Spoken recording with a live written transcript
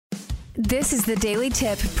This is the Daily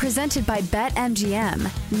Tip presented by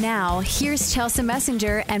BetMGM. Now, here's Chelsea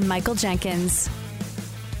Messenger and Michael Jenkins.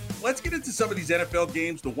 Let's get into some of these NFL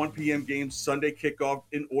games, the 1 p.m. games, Sunday kickoff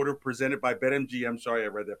in order, presented by BetMGM. Sorry, I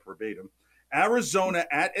read that verbatim. Arizona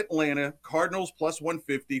at Atlanta, Cardinals plus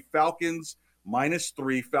 150, Falcons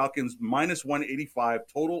 -3, Falcons -185,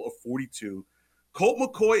 total of 42. Colt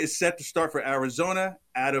McCoy is set to start for Arizona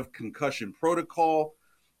out of concussion protocol.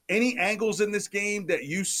 Any angles in this game that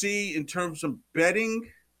you see in terms of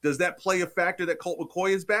betting? Does that play a factor that Colt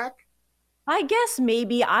McCoy is back? I guess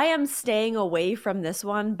maybe. I am staying away from this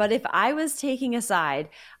one, but if I was taking a side,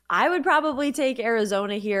 I would probably take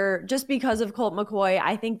Arizona here just because of Colt McCoy.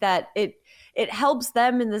 I think that it helps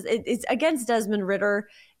them in this. It's against Desmond Ridder.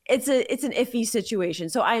 It's an iffy situation.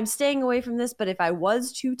 So I am staying away from this, but if I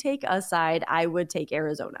was to take a side, I would take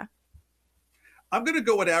Arizona. I'm going to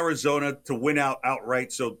go with Arizona to win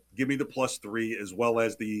outright. So give me the +3 as well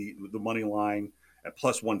as the money line at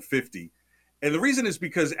plus 150. And the reason is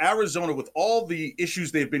because Arizona, with all the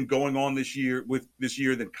issues they've been going on this year,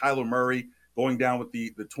 then Kyler Murray going down with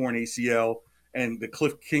the torn ACL and the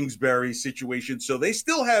Cliff Kingsbury situation. So they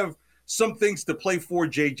still have some things to play for.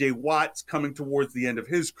 J.J. Watt's coming towards the end of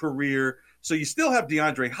his career. So you still have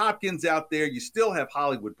DeAndre Hopkins out there. You still have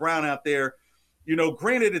Hollywood Brown out there. You know,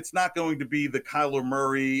 granted, it's not going to be the Kyler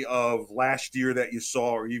Murray of last year that you saw,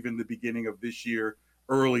 or even the beginning of this year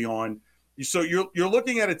early on. So you're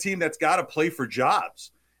looking at a team that's got to play for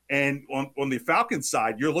jobs. And on the Falcons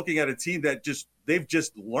side, you're looking at a team that they've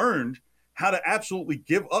just learned how to absolutely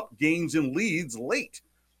give up games and leads late.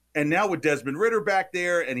 And now with Desmond Ridder back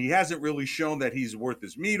there, and he hasn't really shown that he's worth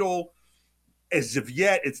his meal. As of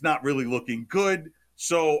yet, it's not really looking good.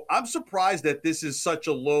 So I'm surprised that this is such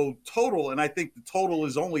a low total, and I think the total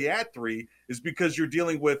is only at 3 is because you're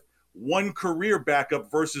dealing with one career backup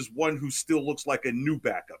versus one who still looks like a new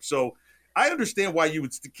backup. So I understand why you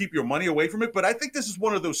would keep your money away from it, but I think this is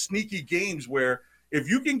one of those sneaky games where if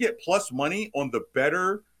you can get plus money on the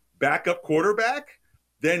better backup quarterback,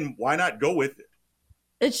 then why not go with it?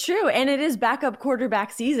 It's true. And it is backup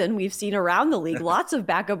quarterback season. We've seen around the league lots of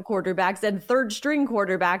backup quarterbacks and third string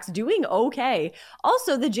quarterbacks doing okay.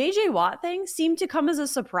 Also, the JJ Watt thing seemed to come as a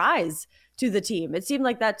surprise to the team. It seemed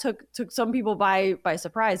like that took some people by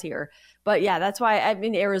surprise here. But yeah, that's why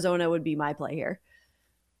Arizona would be my play here.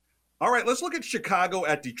 All right, let's look at Chicago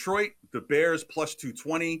at Detroit. The Bears plus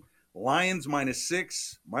 220, Lions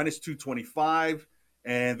 -6, -225,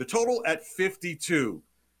 and the total at 52.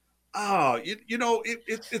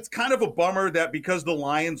 It's kind of a bummer that because the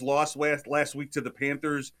Lions lost last week to the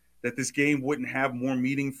Panthers, that this game wouldn't have more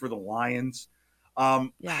meaning for the Lions.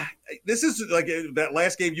 This is like that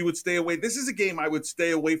last game you would stay away. This is a game I would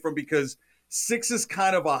stay away from because 6 is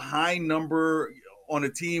kind of a high number on a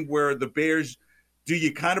team where the Bears, do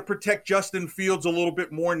you kind of protect Justin Fields a little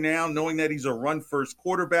bit more now, knowing that he's a run-first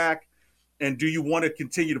quarterback? And do you want to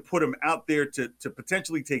continue to put him out there to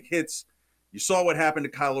potentially take hits? You saw what happened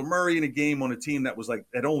to Kyler Murray in a game on a team that was like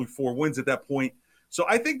at only 4 wins at that point. So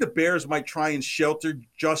I think the Bears might try and shelter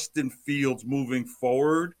Justin Fields moving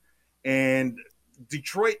forward. And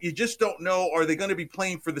Detroit, you just don't know. Are they going to be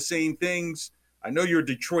playing for the same things? I know you're a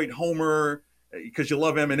Detroit homer because you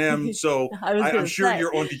love Eminem. So I'm sure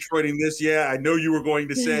you're on Detroiting this. Yeah, I know you were going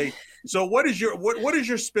to say. So what is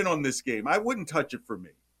your spin on this game? I wouldn't touch it for me.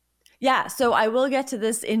 Yeah, so I will get to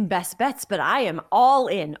this in best bets, but I am all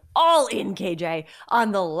in, KJ,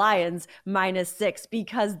 on the Lions -6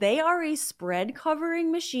 because they are a spread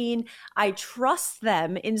covering machine. I trust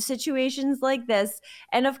them in situations like this.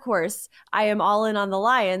 And of course, I am all in on the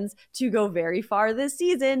Lions to go very far this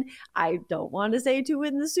season. I don't want to say to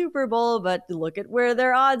win the Super Bowl, but look at where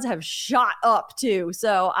their odds have shot up to.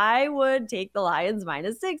 So I would take the Lions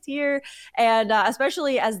 -6 here. And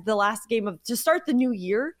especially as the last game to start the new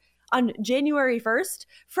year, on January 1st,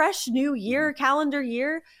 fresh new year, calendar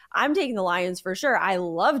year, I'm taking the Lions for sure. I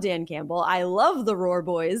love Dan Campbell. I love the Roar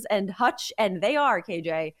Boys and Hutch, and they are,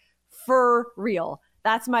 KJ, for real.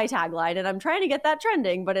 That's my tagline, and I'm trying to get that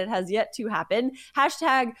trending, but it has yet to happen.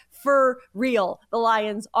 Hashtag for real. The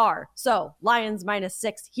Lions are. So, Lions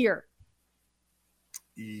 -6 here.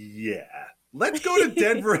 Yeah. Let's go to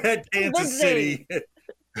Denver at Kansas City.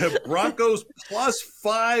 Broncos plus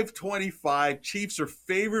 525. Chiefs are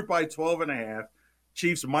favored by 12.5.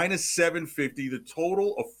 Chiefs -750. The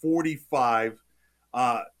total of 45.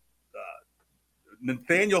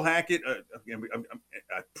 Nathaniel Hackett.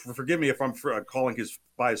 Forgive me if I'm calling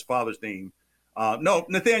by his father's name. No,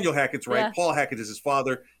 Nathaniel Hackett's right. Yeah. Paul Hackett is his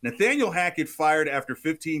father. Nathaniel Hackett fired after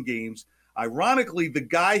 15 games. Ironically, the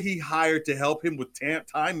guy he hired to help him with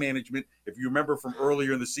time management, if you remember from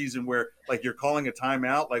earlier in the season where, like, you're calling a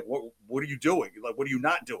timeout, like, what are you doing? Like, what are you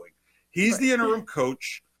not doing? He's the interim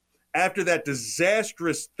coach after that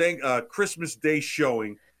disastrous Christmas Day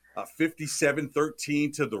showing,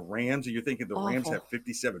 57-13 to the Rams, and you're thinking the Rams have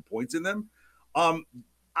 57 points in them.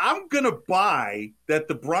 I'm going to buy that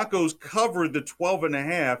the Broncos covered the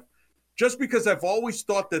 12.5 just because I've always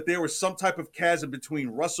thought that there was some type of chasm between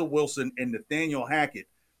Russell Wilson and Nathaniel Hackett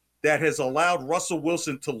that has allowed Russell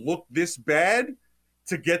Wilson to look this bad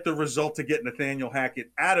to get the result to get Nathaniel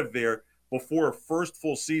Hackett out of there before a first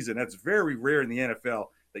full season. That's very rare in the NFL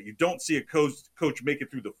that you don't see a coach make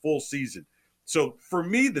it through the full season. So for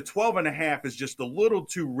me, the 12.5 is just a little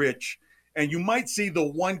too rich. And you might see the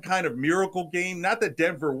one kind of miracle game, not that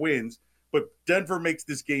Denver wins, but Denver makes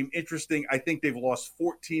this game interesting. I think they've lost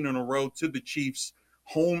 14 in a row to the Chiefs,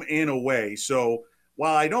 home and away. So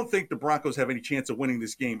while I don't think the Broncos have any chance of winning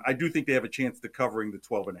this game, I do think they have a chance to covering the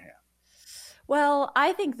 12.5. Well,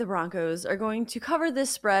 I think the Broncos are going to cover this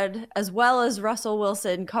spread as well as Russell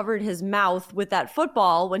Wilson covered his mouth with that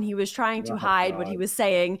football when he was trying to hide what he was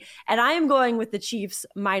saying. And I am going with the Chiefs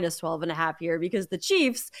minus 12.5 here because the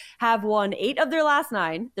Chiefs have won 8 of their last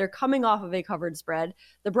 9. They're coming off of a covered spread.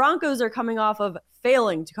 The Broncos are coming off of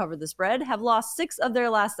failing to cover the spread, have lost 6 of their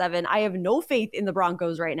last 7. I have no faith in the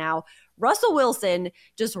Broncos right now. Russell Wilson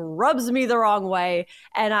just rubs me the wrong way,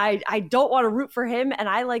 and I don't want to root for him, and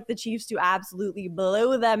I like the Chiefs to absolutely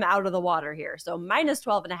blow them out of the water here. So minus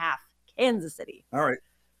 12.5, Kansas City. All right.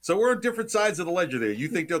 So we're on different sides of the ledger there. You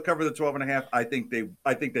think they'll cover the 12.5? I think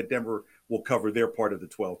that Denver will cover their part of the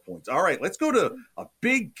 12 points. All right, let's go to a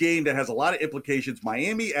big game that has a lot of implications.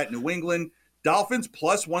 Miami at New England. Dolphins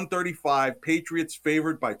plus 135. Patriots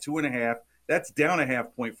favored by 2.5. That's down a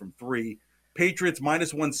half point from 3. Patriots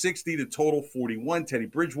minus 160 to total 41. Teddy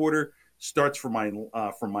Bridgewater starts for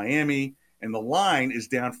Miami, and the line is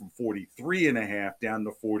down from 43.5 down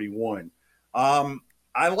to 41.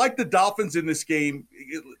 I like the Dolphins in this game,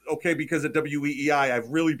 okay, because at WEEI, I've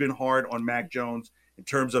really been hard on Mac Jones in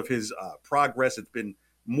terms of his progress. It's been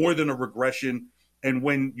more than a regression. And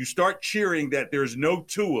when you start cheering that there's no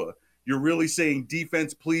Tua, you're really saying,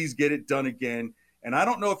 defense, please get it done again. And I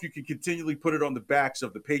don't know if you can continually put it on the backs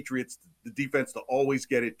of the Patriots, the defense, to always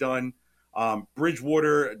get it done.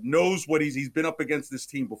 Bridgewater knows what he's been up against this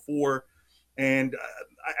team before. And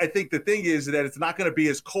I think the thing is that it's not going to be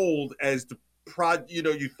as cold as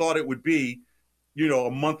you thought it would be,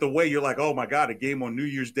 a month away. You're like, oh my God, a game on New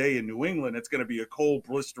Year's Day in New England. It's going to be a cold,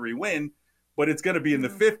 blistery wind, but it's going to be in the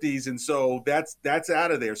 50s. And so that's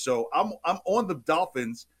out of there. So I'm on the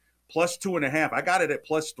Dolphins plus 2.5. I got it at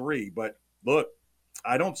plus 3, but look,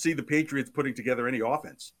 I don't see the Patriots putting together any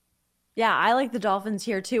offense. Yeah, I like the Dolphins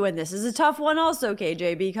here too. And this is a tough one also,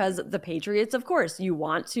 KJ, because the Patriots, of course, you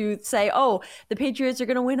want to say, oh, the Patriots are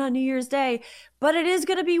going to win on New Year's Day, but it is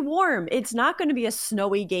going to be warm. It's not going to be a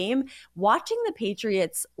snowy game. Watching the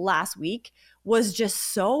Patriots last week was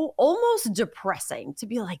just so almost depressing to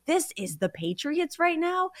be like, this is the Patriots right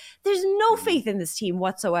now. There's no faith in this team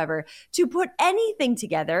whatsoever to put anything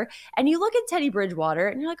together. And you look at Teddy Bridgewater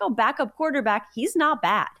and you're like, oh, backup quarterback, he's not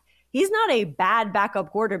bad. He's not a bad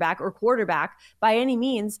backup quarterback or quarterback by any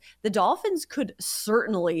means. The Dolphins could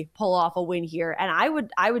certainly pull off a win here. And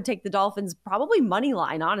I would take the Dolphins probably money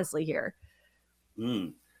line, honestly, here.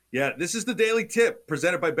 Yeah, this is the Daily Tip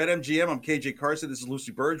presented by BetMGM. I'm KJ Carson. This is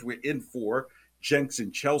Lucy Burge. We're in for Jenks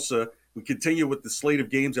and Chelsea. We continue with the slate of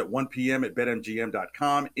games at 1 p.m. at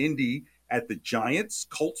BetMGM.com. Indy at the Giants.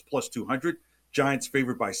 Colts plus 200. Giants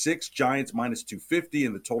favored by 6. Giants minus 250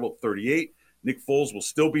 and the total 38. Nick Foles will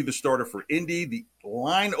still be the starter for Indy. The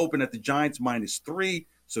line open at the Giants minus 3,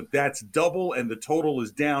 so that's double, and the total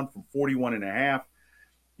is down from 41.5.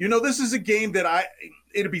 This is a game that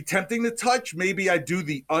it'd be tempting to touch. Maybe I do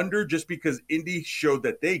the under just because Indy showed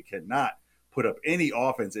that they cannot put up any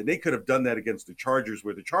offense, and they could have done that against the Chargers,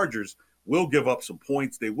 where the Chargers will give up some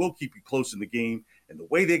points. They will keep you close in the game, and the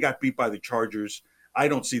way they got beat by the Chargers, I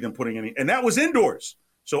don't see them putting any – and that was indoors.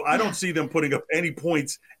 So I don't see them putting up any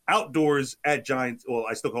points outdoors at Giants. Well,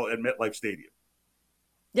 I still call it at MetLife Stadium.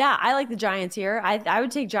 Yeah, I like the Giants here. I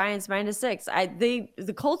would take Giants minus 6.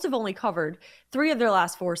 The Colts have only covered 3 of their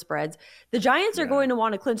last 4 spreads. The Giants are going to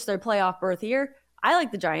want to clinch their playoff berth here. I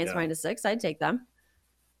like the Giants minus 6. I'd take them.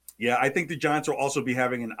 Yeah, I think the Giants will also be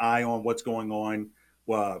having an eye on what's going on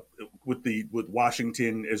with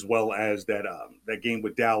Washington, as well as that game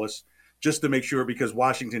with Dallas, just to make sure, because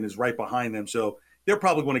Washington is right behind them. So they're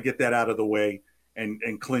probably going to get that out of the way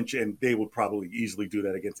and clinch, and they would probably easily do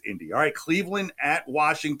that against Indy. All right, Cleveland at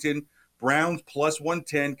Washington. Browns plus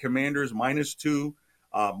 110, Commanders minus 2.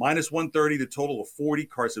 Minus 130, the total of 40.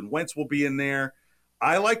 Carson Wentz will be in there.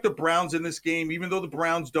 I like the Browns in this game, even though the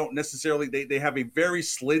Browns don't necessarily, they have a very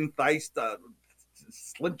slim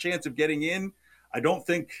chance of getting in. I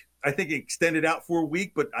think it extended out for a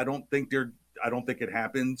week, but I don't think it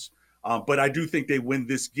happens. But I do think they win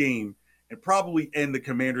this game and probably end the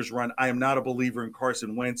Commanders' run. I am not a believer in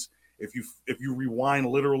Carson Wentz. If you rewind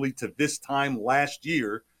literally to this time last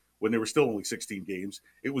year, when there were still only 16 games,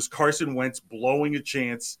 it was Carson Wentz blowing a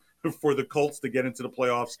chance for the Colts to get into the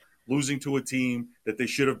playoffs, losing to a team that they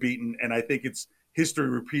should have beaten. And I think it's history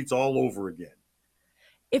repeats all over again.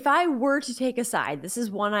 If I were to take a side, this is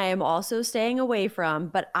one I am also staying away from,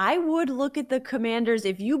 but I would look at the Commanders.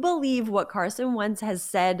 If you believe what Carson Wentz has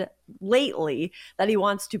said lately, that he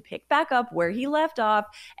wants to pick back up where he left off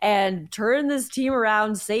and turn this team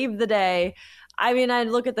around, save the day. I mean, I'd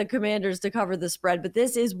look at the Commanders to cover the spread, but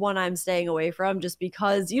this is one I'm staying away from just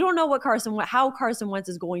because you don't know how Carson Wentz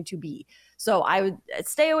is going to be. So I would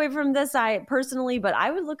stay away from this side personally, but I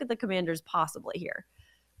would look at the Commanders possibly here.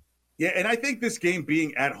 Yeah, and I think this game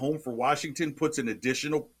being at home for Washington puts an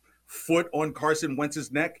additional foot on Carson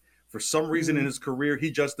Wentz's neck. For some reason in his career, he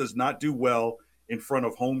just does not do well in front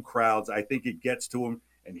of home crowds. I think it gets to him,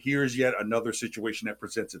 and here's yet another situation that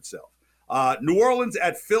presents itself. New Orleans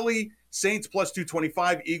at Philly, Saints plus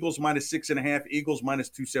 225, Eagles minus 6.5, Eagles minus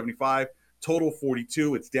 275, total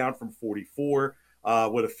 42. It's down from 44.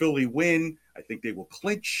 With a Philly win, I think they will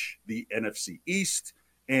clinch the NFC East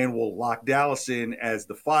and will lock Dallas in as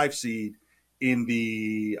the 5 seed in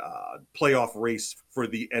the playoff race for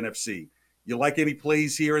the NFC. You like any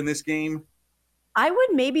plays here in this game? I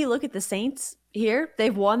would maybe look at the Saints here.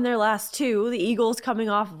 They've won their last 2. The Eagles coming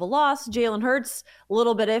off of a loss. Jalen Hurts, a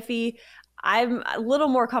little bit iffy. I'm a little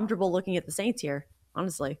more comfortable looking at the Saints here,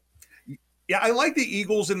 honestly. Yeah, I like the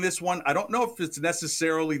Eagles in this one. I don't know if it's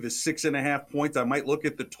necessarily the 6.5 points. I might look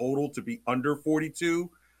at the total to be under 42.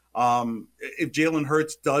 If Jalen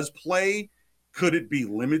Hurts does play, could it be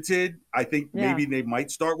limited? I think maybe they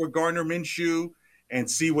might start with Gardner Minshew and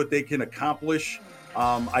see what they can accomplish.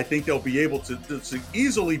 I think they'll be able to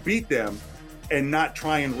easily beat them and not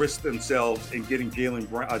try and risk themselves in getting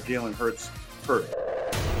Jalen Hurts hurt.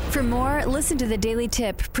 For more, listen to the Daily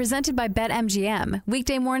Tip presented by BetMGM.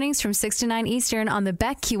 Weekday mornings from 6 to 9 Eastern on the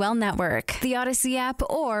BetQL network, the Odyssey app,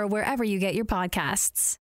 or wherever you get your podcasts.